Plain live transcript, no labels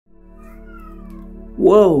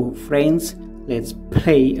Whoa friends, let's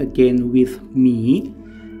play again with me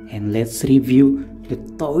and let's review the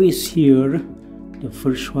toys here. The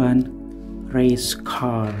first one, race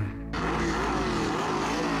car.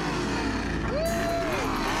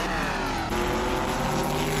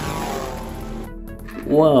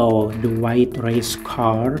 Wow, the white race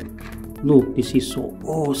car. Look, this is so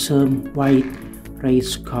awesome white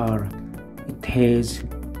race car. It has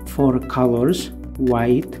 4 colors: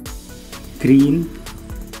 white, green,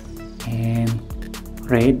 and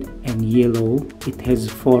red and yellow. It has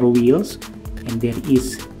 4 wheels and there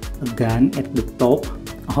is a gun at the top.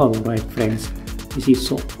 Alright friends, this is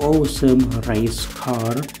so awesome race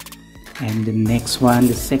car. And the next one,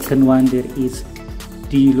 the second one, there is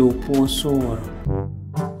Dinosaur.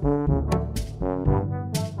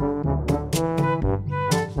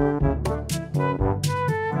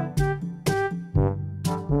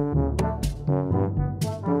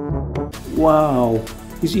 Wow,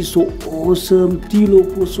 this is so awesome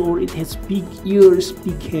Dinosaur. It has big ears,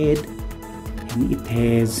 big head, and it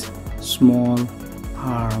has small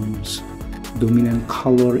arms. Dominant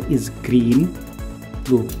color is green.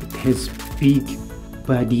 Look, it has big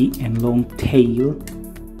body and long tail.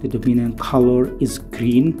 The dominant color is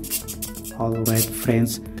green. Alright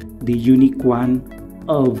friends, the unique one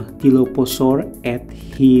of Dinosaur at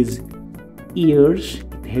his ears.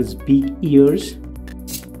 It has big ears.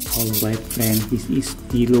 Alright friends, this is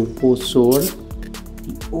Dinosaur,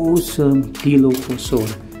 the awesome Dinosaur.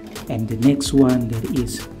 And the next one, there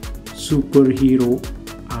is superhero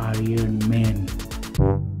Iron Man.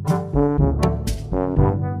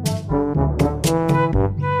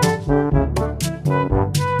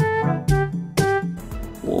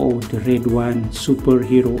 Oh, the red one,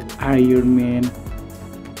 superhero Iron Man.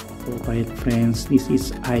 Alright friends, this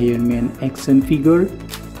is Iron Man action figure.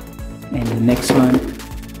 And the next one,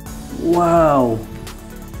 wow,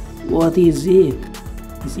 what is it?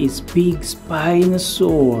 This is big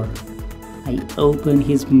Spinosaur. I open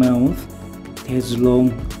his mouth. It has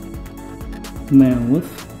long mouth.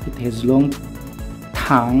 It has long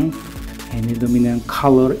tongue, and the dominant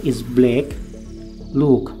color is black.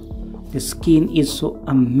 Look, the skin is so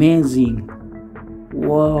amazing.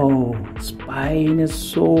 Wow,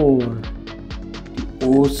 Spinosaur, the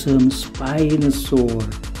awesome Spinosaur,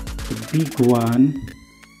 the big one.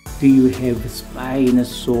 Do you have a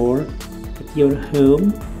Spinosaur at your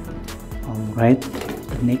home? Alright,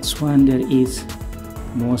 the next one, there is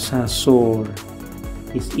Mosasaurus.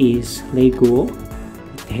 This is Lego.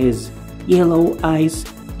 It has yellow eyes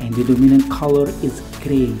and the dominant color is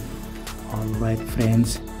gray. Alright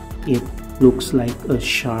friends, it looks like a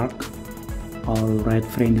shark. Alright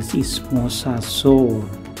friends, this is Mosasaurus.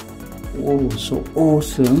 Oh, so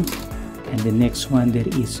awesome. And the next one, there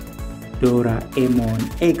is Doraemon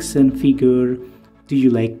action figure. Do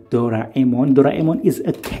you like Doraemon? Doraemon is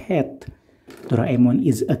a cat. Doraemon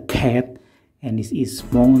is a cat, and this is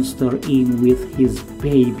Monster Inc. with his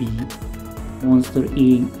baby. Monster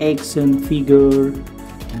Inc. action figure.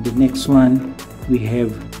 And the next one, we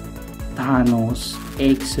have Thanos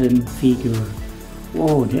action figure.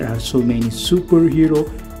 Wow, there are so many superhero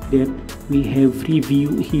that we have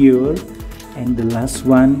reviewed here. And the last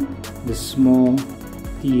one, the small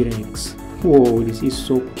T-Rex. Whoa, this is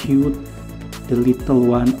so cute, the little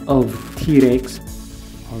one of T-Rex.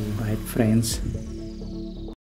 Alright friends,